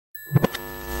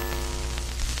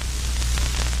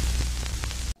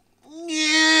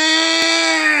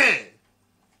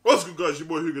It's your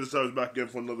boy Hugo the Savage back again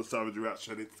for another Savage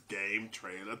reaction. It's game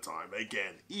trailer time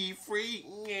again. E3,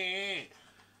 yeah.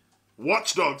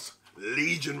 Watch Dogs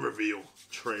Legion reveal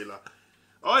trailer.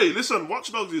 Hey, listen,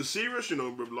 Watch Dogs is serious, you know,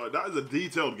 bro. Like, that is a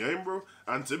detailed game, bro.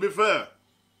 And to be fair,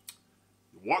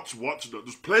 watch Watch Dog.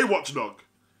 Just play Watch Dog,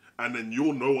 and then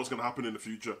you'll know what's gonna happen in the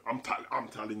future. I'm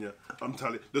telling you.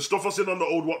 The stuff I seen on the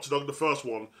old Watch Dog, the first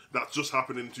one, that's just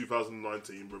happened in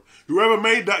 2019, bro. Whoever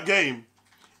made that game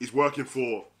is working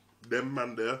for them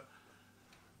man there.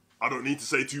 I don't need to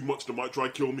say too much. They might try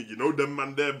to kill me. You know them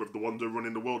man there, bro. The ones that are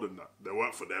running the world and that. They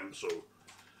work for them, so.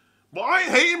 But I ain't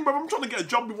hating, bro. I'm trying to get a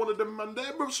job with one of them man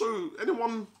there, bro. So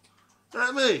anyone,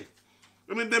 like me,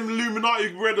 and then them Illuminati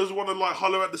redders want to like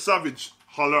holler at the Savage.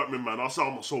 Holler at me, man. I'll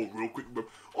sell my soul real quick, bro.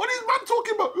 What is man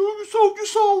talking about? Oh, you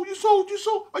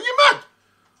sold. Are you mad?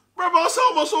 Bro, I'll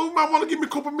sell my soul. Man, want to give me a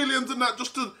couple millions and that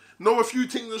just to know a few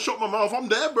things and shut my mouth. I'm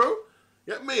there, bro.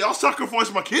 Get me? I'll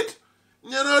sacrifice my kid. You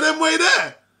know, them way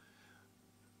there.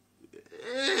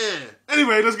 Yeah.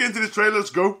 Anyway, let's get into this trailer.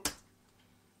 Let's go.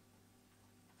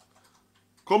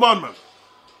 Come on, man.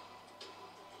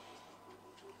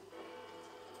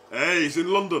 Hey, it's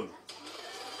in London.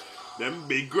 Them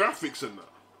big graphics and that.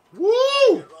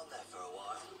 Woo!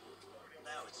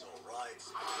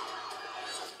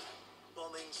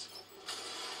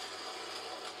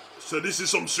 So this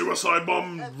is some suicide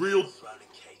bomb, real.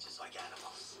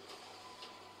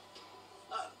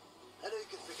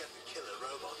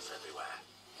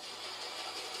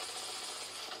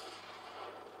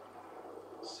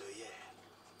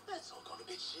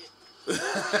 It's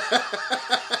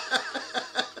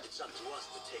up to us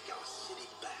to take our city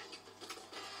back.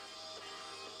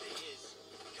 The thing is,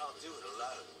 we can't do it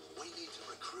alone. We need to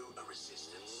recruit a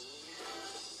resistance.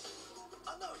 I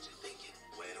know what you're thinking.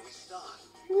 Where do we start?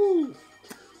 Woo.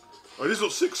 Oh, this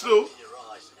looks sick still. Open your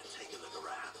eyes and take a look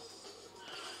around.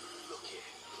 Look here.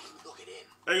 Look at him.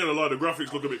 I ain't gonna lie, the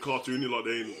graphics look a bit cartoony, like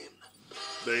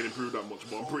they ain't improved that much,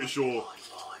 but I'm pretty sure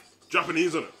Japanese,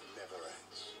 isn't it?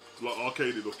 Like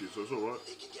arcadey looking, so it's alright.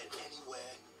 It can get anywhere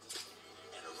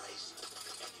and erase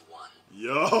anyone.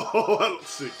 Yo, that looks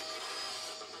sick.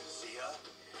 Zia?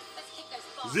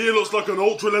 Zia looks like an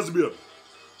ultra lesbian.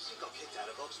 She got kicked out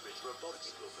of Oxbridge Robotics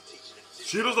School for teaching it.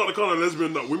 She looks like the kind of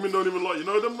lesbian that women don't even like. You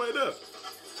know them right there?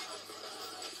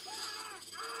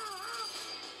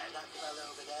 And that fella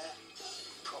over there,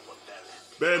 proper fella.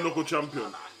 Bare knuckle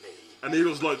champion. And he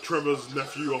looks like Trevor's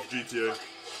nephew off GTA.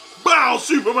 Bow!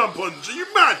 Superman punch! Are you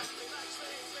mad?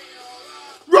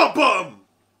 Rock bottom!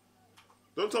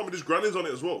 Don't tell me this granny's on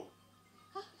it as well.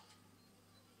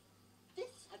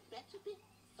 This had better be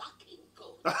fucking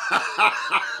good.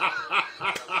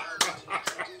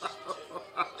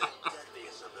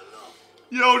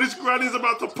 Yo, this granny's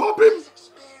about to pop him.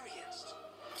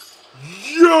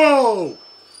 Yo!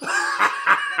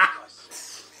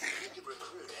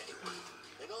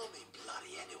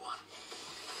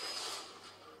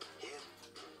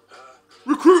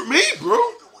 Recruit me, bro.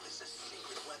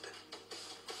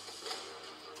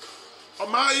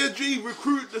 I'm out here, G.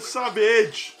 Recruit the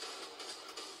Savage.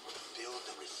 Build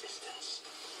the resistance.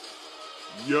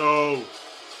 Yo.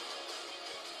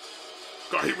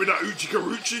 Got hit with that Uchi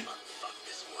Karuchi.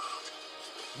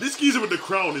 This geezer with the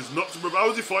crown is nuts, bro. How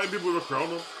is he fighting people with a crown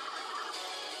on?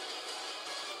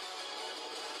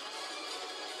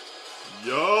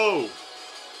 Yo.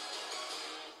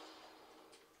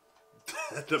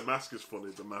 The mask is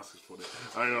funny. The mask is funny.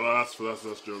 I ain't gonna lie,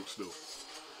 that's joke still.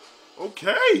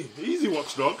 Okay, easy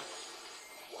Watch Dog.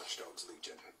 Watch Dogs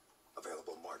Legion,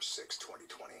 available March 6,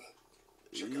 2020.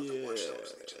 Check out the Watch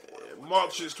Dogs Legion.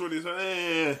 March 6,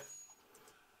 2020.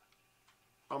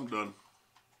 I'm done.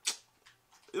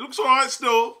 It looks alright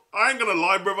still. I ain't gonna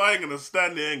lie, bruv. I ain't gonna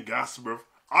stand there and gas, bruv.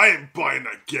 I ain't buying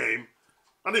that game.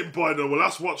 I didn't buy the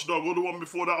last Watch Dog or the one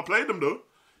before that. I played them though.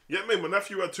 Yeah, me, my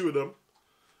nephew had 2 of them.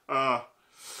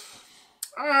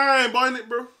 I ain't buying it,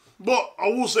 bro. But I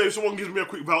will say, if someone gives me a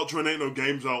quick voucher and ain't no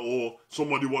games out, or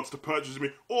somebody wants to purchase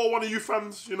me, or one of you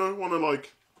fans, you know, want to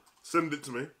like send it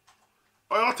to me,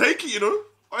 I'll take it, you know.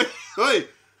 Hey,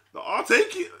 I'll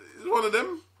take it. It's one of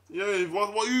them. Yeah,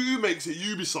 what you makes it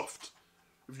Ubisoft.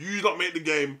 If you not make the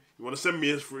game, you want to send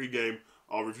me a free game,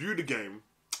 I'll review the game.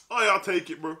 I'll take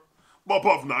it, bro. But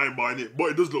apart from that, I ain't buying it. But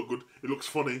it does look good. It looks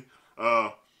funny.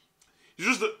 It's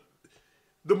just that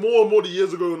the more and more the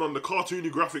years are going on, the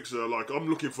cartoony graphics are like, I'm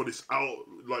looking for this out.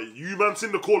 Like, you man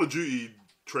seen the Call of Duty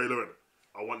trailer, innit?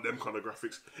 I want them kind of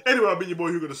graphics. Anyway, I've been your boy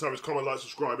Hugo the Savage. Comment, like,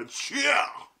 subscribe, and share.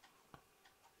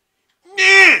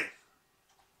 Yeah!